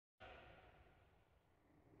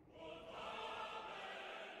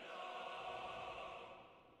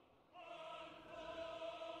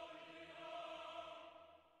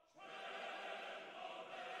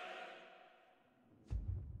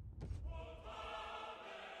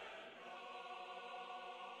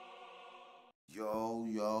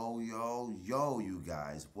Yo, you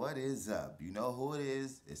guys, what is up? You know who it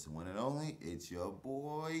is? It's the one and only. It's your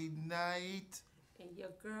boy, Night. And your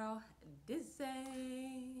girl,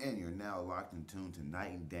 Dizzy. And you're now locked and tuned to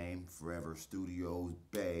Night and Dame Forever Studios,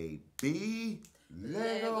 baby.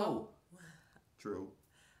 Lego. True.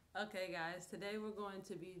 Okay, guys, today we're going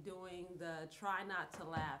to be doing the Try Not to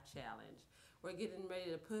Laugh challenge. We're getting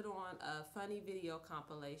ready to put on a funny video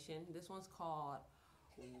compilation. This one's called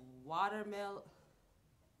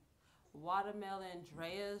Watermelon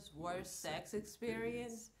Drea's Worst Sex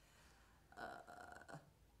Experience.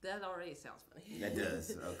 That already sounds funny. That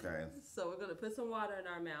does, okay. So we're going to put some water in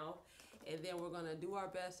our mouth, and then we're going to do our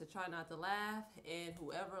best to try not to laugh, and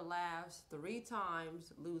whoever laughs 3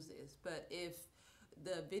 times loses. But if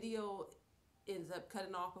the video ends up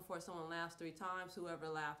cutting off before someone laughs 3 times, whoever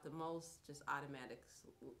laughed the most just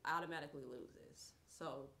automatically loses.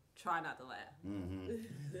 So try not to laugh.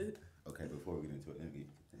 Mm-hmm. Okay, before we get into it, let me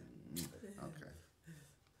okay.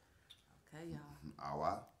 Okay, y'all.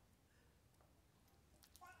 Awa.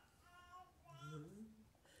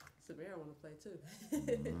 Samira want to play too.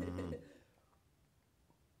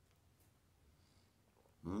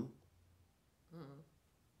 Mm-hmm.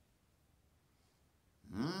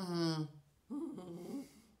 Mm-hmm.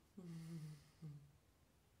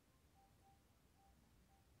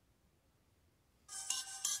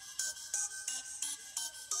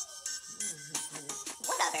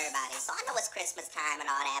 What up, everybody? So I know it's Christmas time and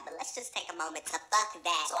all that, but let's just take a moment to fuck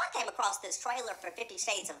that. So I came across this trailer for 50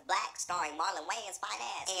 Shades of Black starring Marlon Wayans' fine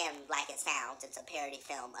ass. And like it sounds, it's a parody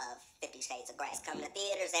film of 50 Shades of Grey. It's coming to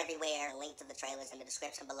theaters everywhere. A link to the trailer's in the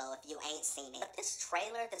description below if you ain't seen it. But this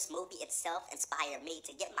trailer, this movie itself inspired me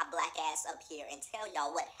to get my black ass up here and tell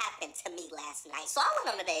y'all what happened to me last night. So I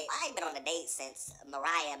went on a date. I ain't been on a date since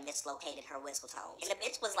Mariah mislocated her whistle tone. And the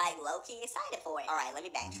bitch was like low-key excited for it. Alright, let me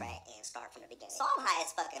backtrack and start from the beginning. So I'm high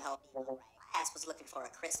as fucking home. My ass was looking for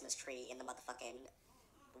a Christmas tree in the motherfucking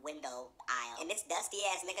window aisle. And this dusty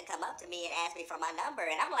ass nigga come up to me and ask me for my number.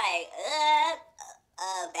 And I'm like,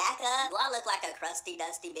 back up. Do I look like a crusty,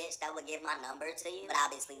 dusty bitch that would give my number to you? But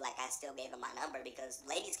obviously, like, I still gave him my number because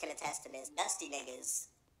ladies can attest to this. Dusty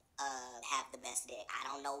niggas have the best dick. I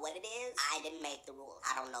don't know what it is. I didn't make the rules.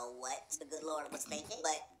 I don't know what the good Lord was thinking,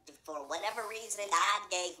 but for whatever reason, God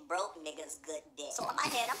gave broke niggas good dick. So in my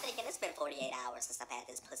head, I'm thinking it's been 48 hours since I've had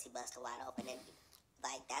this pussy busted wide open, and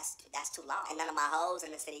like, that's too long. And none of my hoes in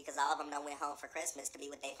the city, because all of them done went home for Christmas to be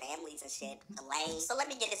with their families and shit. Lame. So let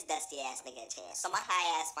me get this dusty ass nigga a chance. So my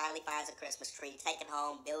high ass finally finds a Christmas tree, take it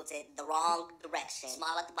home, builds it the wrong direction.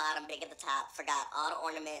 Small at the bottom, big at the top. Forgot all the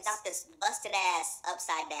ornaments. Got this busted ass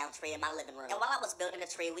upside down tree in my living room. And while I was building the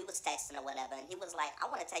tree, we was texting or whatever, and he was like, I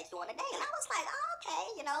want to take you on a date. And I was like, oh,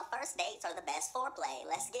 okay, you know, first dates are the best foreplay.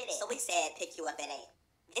 Let's get it. So we said, pick you up at 8.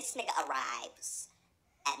 This nigga arrives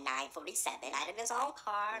at 9:47, not in his own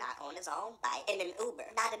car, not on his own bike, in an Uber.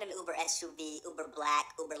 Not in an Uber SUV, Uber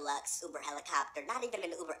Black, Uber Lux, Uber Helicopter, not even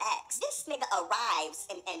an Uber X. This nigga arrives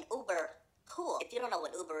in an Uber Pool. If you don't know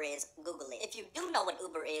what Uber is, Google it. If you do know what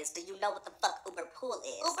Uber is, do you know what the fuck Uber Pool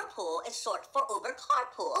is? Uber Pool is short for Uber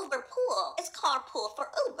Carpool. Uber Pool is carpool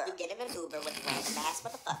for Uber. You get in an Uber with random ass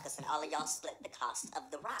motherfuckers and all of y'all split the cost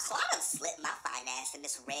of the ride. So I done slit my fine ass in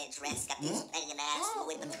this red dress, got these banging ass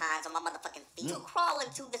Louis Vuittons on my motherfucking feet. You crawl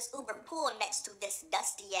into this Uber Pool next to this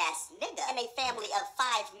dusty ass nigga and a family of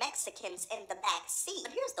 5 Mexicans in the back seat.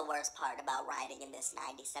 But here's the worst part about riding in this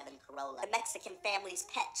 97 Corolla. The Mexican family's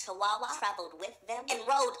pet Chihuahua traveled with them and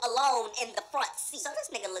rode alone in the front seat. So this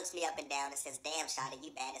nigga looks me up and down and says, damn, shawty, you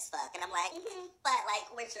bad as fuck. And I'm like, but like,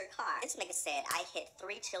 where's your car? This nigga said, I hit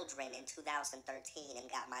 3 children in 2013 and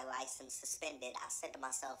got my license suspended. I said to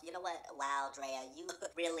myself, you know what? Wow, Drea, you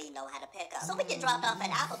really know how to pick up. So we get dropped off at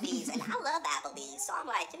Applebee's, and I love Applebee's. So I'm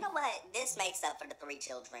like, you know what? This makes up for the 3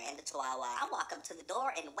 children and the Chihuahua. I walk up to the door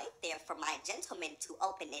and wait there for my gentleman to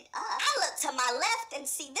open it up. I look to my left and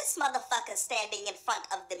see this motherfucker standing in front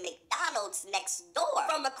of the McDonald's next door.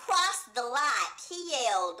 From across the lot, he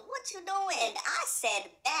yelled, what you doing? And I said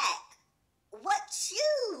back, what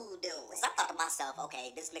you doing? So I thought to myself,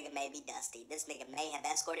 okay, this nigga may be dusty. This nigga may have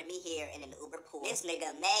escorted me here in an Uber Pool. This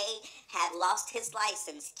nigga may have lost his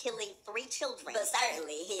license, killing 3 children. But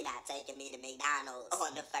certainly, he not taking me to McDonald's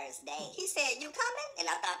on the first date. He said, you coming? And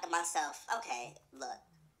I thought to myself, okay, look,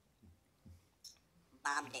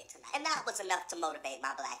 bomb dick tonight. And that was enough to motivate my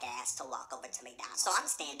black ass to walk over to McDonald's. So I'm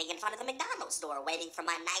standing in front of the McDonald's door waiting for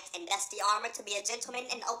my knight in dusty armor to be a gentleman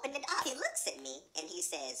and open it up. He looks at me and he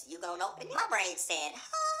says, you gonna open it? My brain said,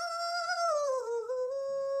 who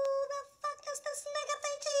the fuck does this nigga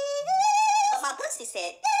think he is? But my pussy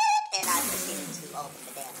said, and I proceeded to open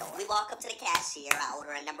the damn door. We walk up to the cashier. I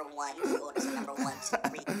order a number 1. He orders a number 1, 2,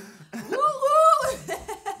 3. Woo woo.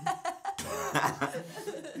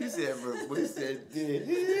 You said, we said,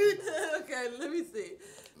 Okay, let me see.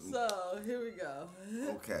 So here we go.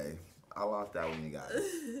 Okay, I lost that one, you guys.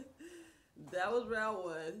 That was round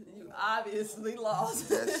 1. You obviously lost.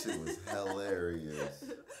 That shit was hilarious.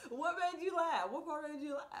 What made you laugh? What part made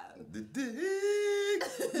you laugh? The dick.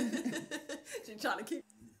 She trying to keep.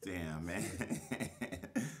 Damn, man.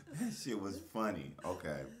 That shit was funny.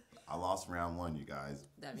 Okay, I lost round 1, you guys.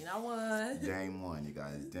 That mean I won. Dame won, you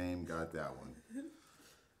guys. Dame got that one.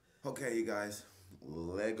 Okay, you guys.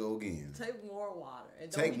 Let go again. Take more water.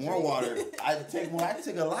 And don't Take be more drinking water. it. I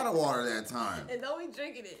took a lot of water that time. And don't be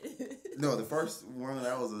drinking it. No, the first one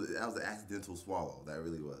that was an accidental swallow. That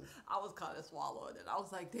really was. I was kind of swallowing it. I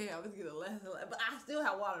was like, damn, it's getting less and less. But I still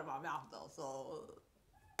have water in my mouth though. So,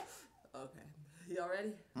 okay. Y'all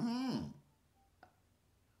ready? Mm-hmm.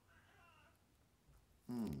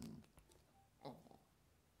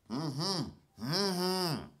 Mm-hmm.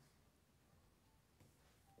 Mm-hmm.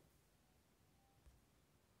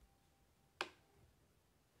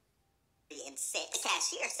 And 6. The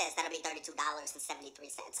cashier says that'll be $32.73.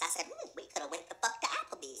 I said, we could have went the fuck to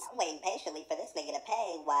Applebee's. I'm waiting patiently for this nigga to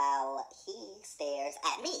pay while he stares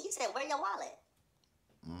at me. He said, where your wallet?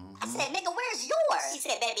 I said, nigga, where's yours? He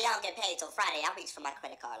said, baby, I don't get paid till Friday. I reached for my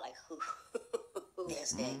credit card like,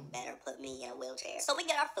 this thing better put me in a wheelchair. So we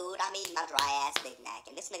get our food. I'm eating my dry ass Big Mac,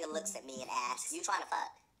 and this nigga looks at me and asks, you trying to fuck?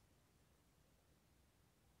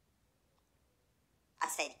 I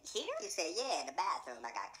said, here? He said, yeah, in the bathroom. I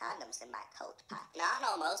got condoms in my coat pocket. Now, I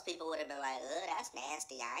know most people would have been like, ugh, that's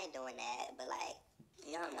nasty. I ain't doing that. But, like,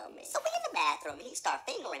 you don't know me. So we in the bathroom, and he start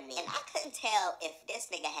fingering me. And I couldn't tell if this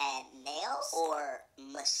nigga had nails or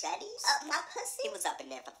machetes up my pussy. He was up in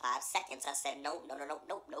there for 5 seconds. I said, nope.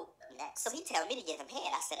 Next. So he tell me to give him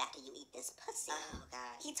head. I said, after you eat this pussy. Oh,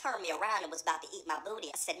 God. He turned me around and was about to eat my booty.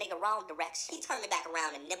 I said, nigga, wrong direction. He turned me back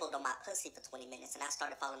around and nibbled on my pussy for 20 minutes. And I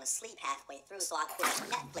started falling asleep halfway through. So I put up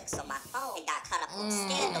Netflix on my phone and got caught up on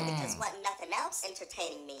Scandal because wasn't nothing else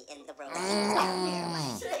entertaining me in the room. He was down there,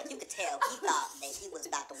 like, you could tell he thought that he was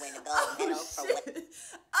about to win a gold medal for what.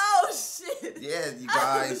 Oh, shit. Yeah, you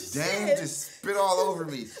guys. Oh, Dame shit. just spit all over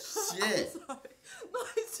me. Shit. I'm sorry. No,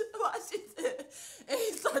 what she said. And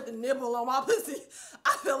he started to nibble on my pussy.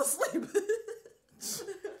 I fell asleep.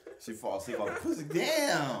 She falls asleep on the pussy.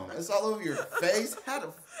 Damn. It's all over your face. How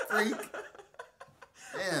the freak?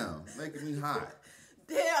 Damn. Making me hot.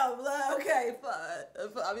 Damn, okay,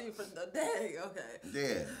 dang, okay.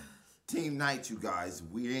 Yeah. Team night, you guys.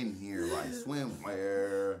 We in here like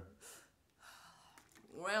swimwear.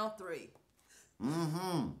 Round 3.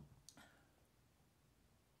 Mm-hmm.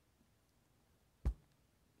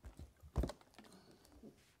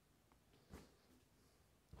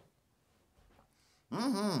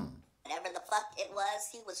 Mm-hmm. Whatever the fuck it was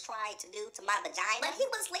he was trying to do to my vagina. But he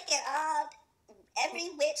was licking every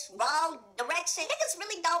which wrong direction. Niggas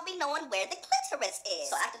really don't be knowing where the clitoris is.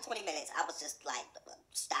 So after 20 minutes, I was just like,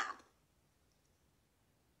 stop.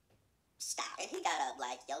 And he got up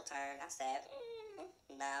like, your turn. I said,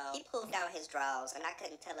 no. He pulled down his drawers, and I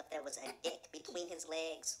couldn't tell if there was a dick between his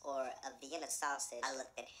legs or a Vienna sausage. I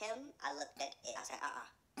looked at him. I looked at it. I said,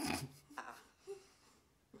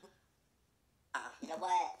 You know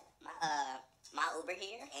what? My Uber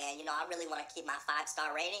here, and you know I really want to keep my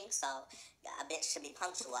 5-star rating, so a bitch should be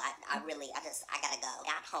punctual. I gotta go.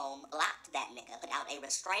 Got home, blocked that nigga, put out a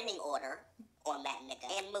restraining order on that nigga,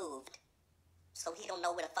 and moved. So he don't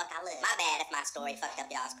know where the fuck I live. My bad if my story fucked up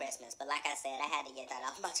y'all's Christmas, but like I said, I had to get that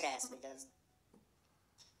off my chest because,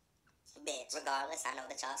 bitch, regardless, I know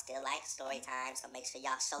that y'all still like story time, so make sure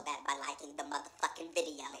y'all show that by liking the motherfucking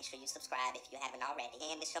video. Make sure you subscribe if you haven't already.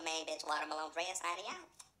 And it's your main bitch, Watermelon Drea, signing out.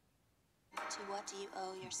 To what do you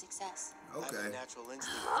owe your success? Okay. Natural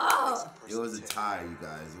instinct. It was a tie, you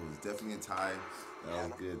guys. It was definitely a tie. That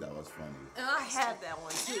was good. That was funny. And I had that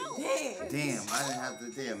one too. Damn. Damn, I didn't have to.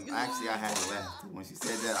 Damn, actually, I had to laugh. When she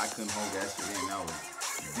said that, I couldn't hold that shit in. That was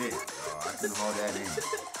dick, y'all. I couldn't hold that in.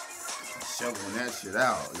 Shoveling that shit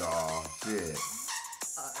out, y'all. Shit.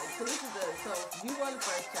 So this is so you won the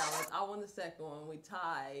first challenge. I won the second one. We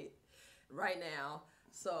tied right now.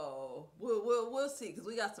 So we'll see because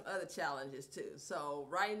we got some other challenges too. So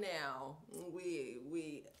right now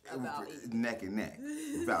we about neck and neck,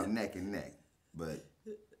 about neck and neck. But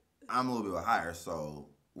I'm a little bit higher, so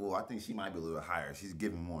I think she might be a little bit higher. She's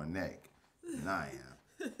giving more neck than I am.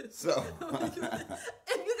 So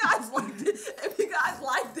if you guys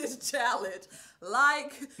like this challenge,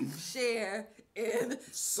 like, share, and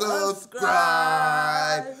subscribe.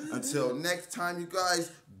 Until next time, you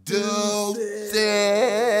guys. Deuces.